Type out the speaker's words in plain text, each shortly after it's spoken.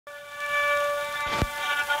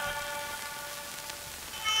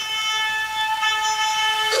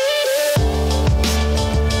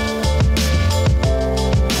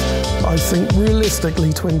think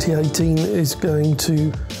realistically 2018 is going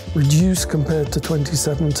to reduce compared to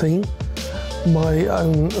 2017. My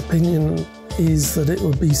own opinion is that it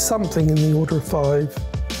would be something in the order of 5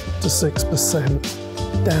 to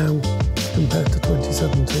 6% down compared to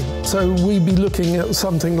 2017. So we'd be looking at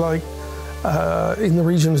something like in the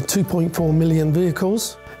region of 2.4 million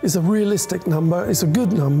vehicles. It's a realistic number, it's a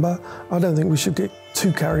good number. I don't think we should get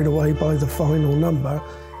too carried away by the final number.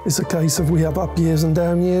 It's a case of we have up years and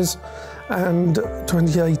down years, and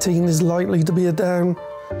 2018 is likely to be a down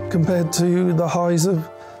compared to the highs of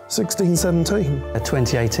 16, 17.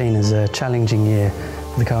 2018 is a challenging year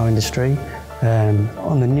for the car industry.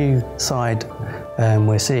 On the new side,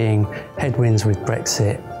 we're seeing headwinds with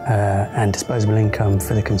Brexit and disposable income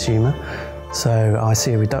for the consumer. So I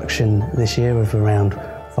see a reduction this year of around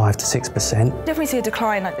 5 to 6%. Definitely see a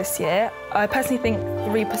decline like this year. I personally think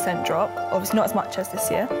 3% drop, obviously not as much as this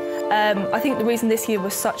year. I think the reason this year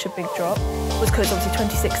was such a big drop was because obviously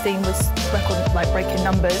 2016 was record-breaking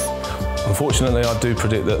numbers. Unfortunately, I do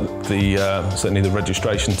predict that certainly the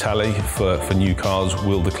registration tally for new cars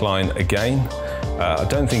will decline again. I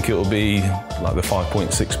don't think it will be like the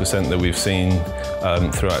 5.6% that we've seen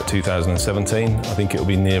throughout 2017. I think it will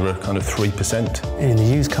be nearer kind of 3%. In the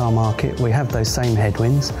used car market, we have those same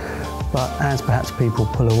headwinds, but as perhaps people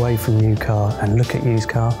pull away from new car and look at used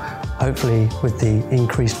car, hopefully with the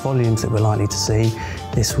increased volumes that we're likely to see,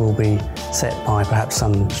 this will be set by perhaps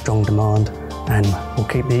some strong demand and will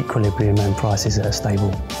keep the equilibrium and prices at a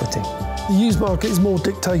stable footing. The used market is more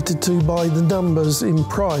dictated to by the numbers in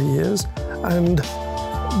prior years, and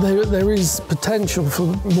there is potential for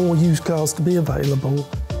more used cars to be available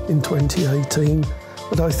in 2018,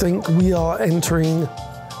 but I think we are entering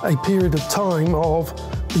a period of time of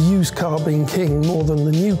the used car being king more than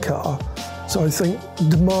the new car. So I think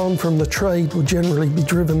demand from the trade will generally be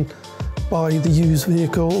driven by the used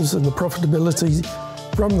vehicles and the profitability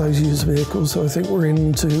from those used vehicles. So I think we're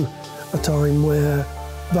into a time where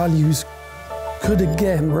values could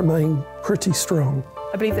again remain pretty strong.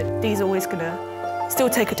 I believe that diesel is going to still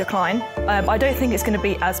take a decline. I don't think it's going to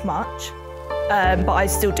be as much, but I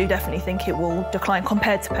still do definitely think it will decline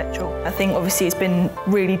compared to petrol. I think obviously it's been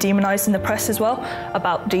really demonised in the press as well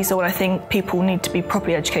about diesel, and I think people need to be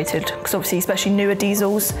properly educated because obviously especially newer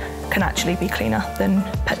diesels can actually be cleaner than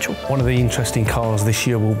petrol. One of the interesting cars this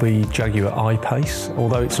year will be Jaguar I-Pace.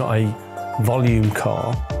 Although it's not a volume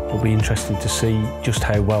car, it'll be interesting to see just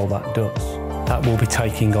how well that does. That will be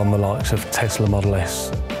taking on the likes of Tesla Model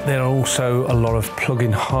S. There are also a lot of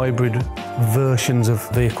plug-in hybrid versions of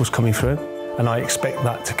vehicles coming through, and I expect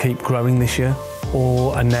that to keep growing this year.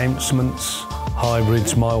 Or announcements,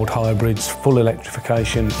 hybrids, mild hybrids, full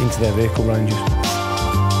electrification into their vehicle ranges.